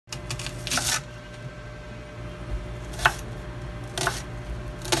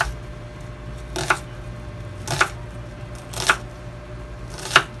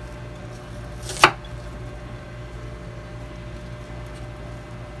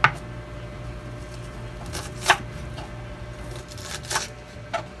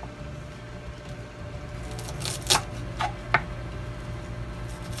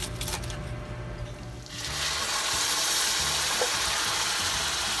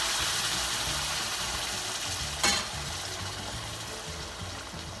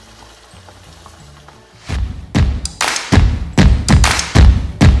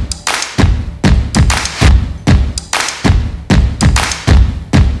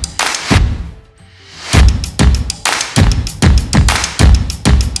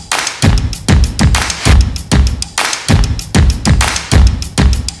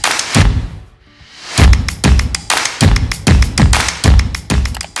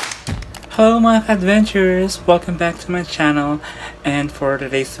Hello mga adventurers! Welcome back to my channel, and for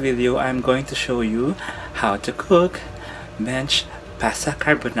today's video I'm going to show you how to cook Benj pasta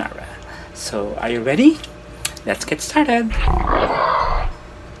carbonara. So are you ready? Let's get started!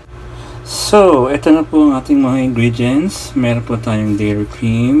 So ito na po ang ating mga ingredients. Meron po tayong dairy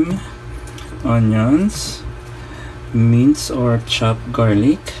cream, onions, minced or chopped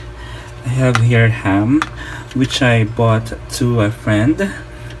garlic. I have here ham, which I bought to a friend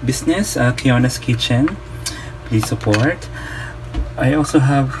business, Kiona's Kitchen. Please support. I also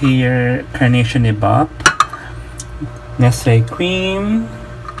have here carnation ibap, Nestle cream.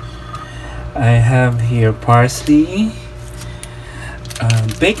 I have here parsley,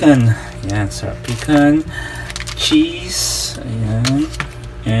 bacon. Ayan, so bacon, cheese, ayan,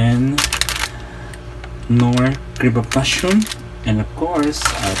 and nor cream of mushroom, and of course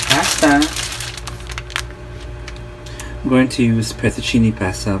our pasta. I'm going to use fettuccine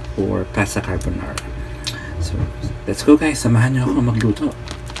pasta for pasta carbonara. So let's go guys, samahan niyo ako magluto.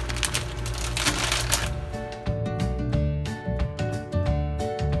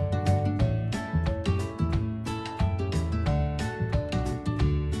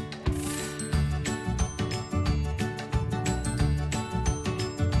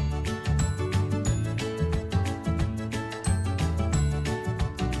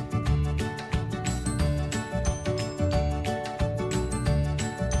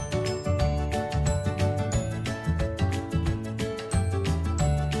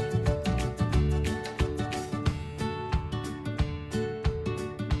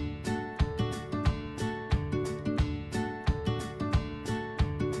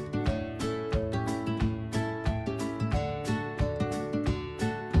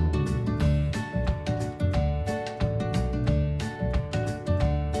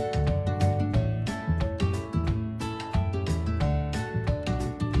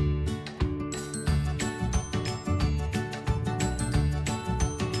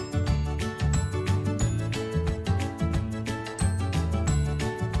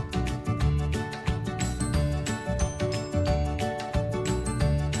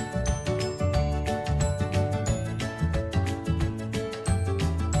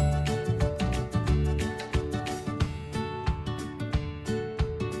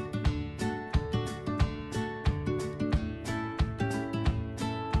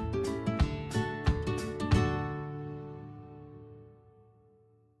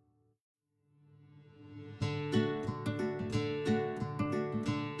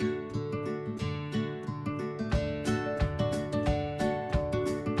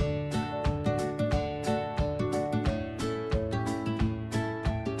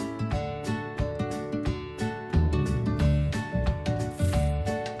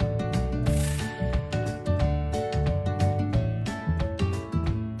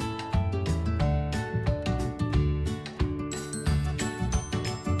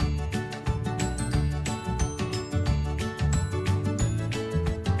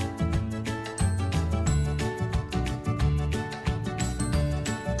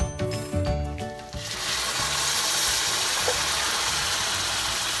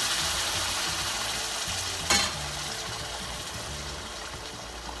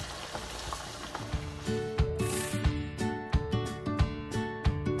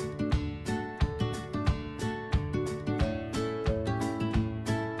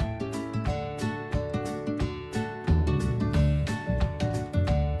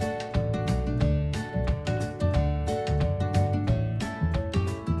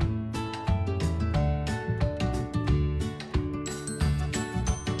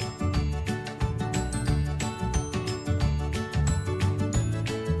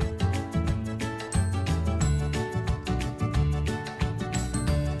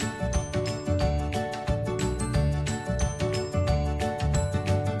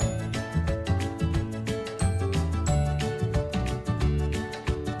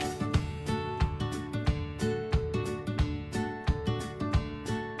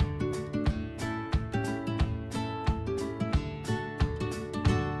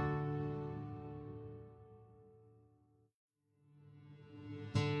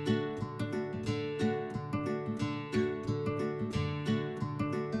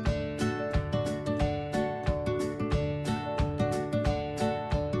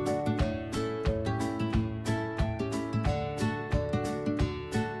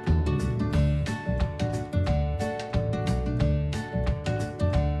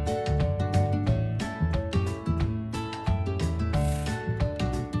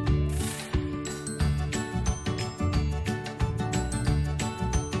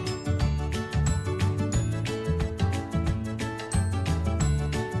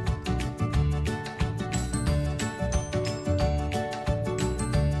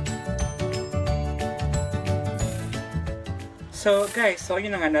 So guys, so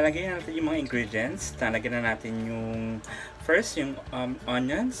yun na nga, nalagay na natin yung mga ingredients. Nalagyan na natin yung first yung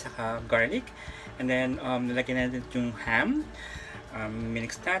onion, saka garlic. And then nalagyan na natin yung ham.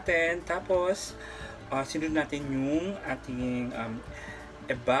 Minix natin. Tapos sinunod natin yung ating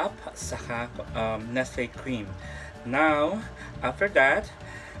evap, saka Nestle cream. Now, after that,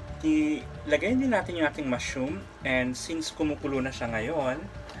 ilagay din natin yung ating mushroom. And since kumukulo na siya ngayon,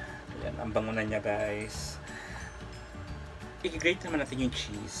 ayan, ang bango na niya guys. I-grate naman natin yung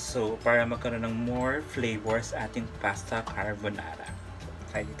cheese. So, para magkaroon ng more flavors ating pasta carbonara.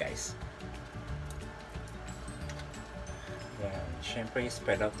 Try it guys. Ayan. Siyempre,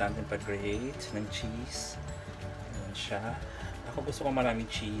 spread out natin pag-grate ng cheese. Ayan siya. Ako gusto ko maraming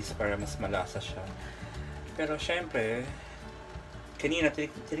cheese para mas malasa siya. Pero siyempre, kanina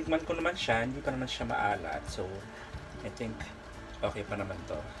tinikman ko naman siya, hindi pa naman siya maalat. So, I think okay pa naman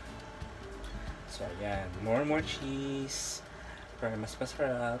to. So, ayan. More cheese. Para mas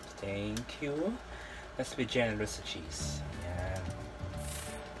masarap. Thank you. Let's be generous sa cheese. Ayan.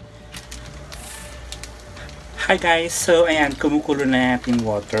 Hi guys! So, ayan. Kumukulo na natin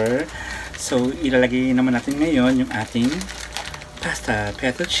water. So, ilalagay naman natin ngayon yung ating pasta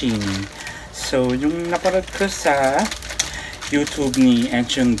fettuccine. So, yung napanood ko sa YouTube ni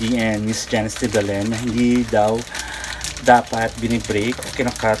Enchong DN, Miss Janice de Belen, na hindi daw dapat binibreak o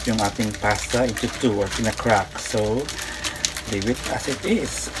kinakat yung ating pasta into 2 or kinacrack. So, leave it as it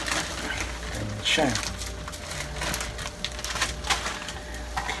is. Ganyan siya.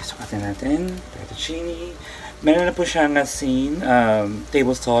 Okay, sukatin natin. Fettuccine. Meron na po siyang asin,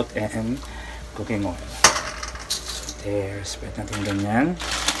 table salt, and cooking oil. So, there. Spread natin ganyan.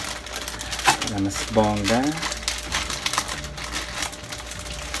 Para mas bongga.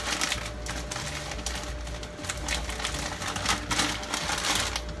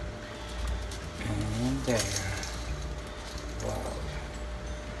 And there. Wow.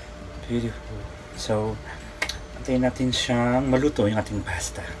 Beautiful. So, antayin natin siyang maluto yung ating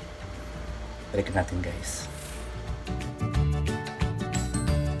pasta. Balikan natin guys.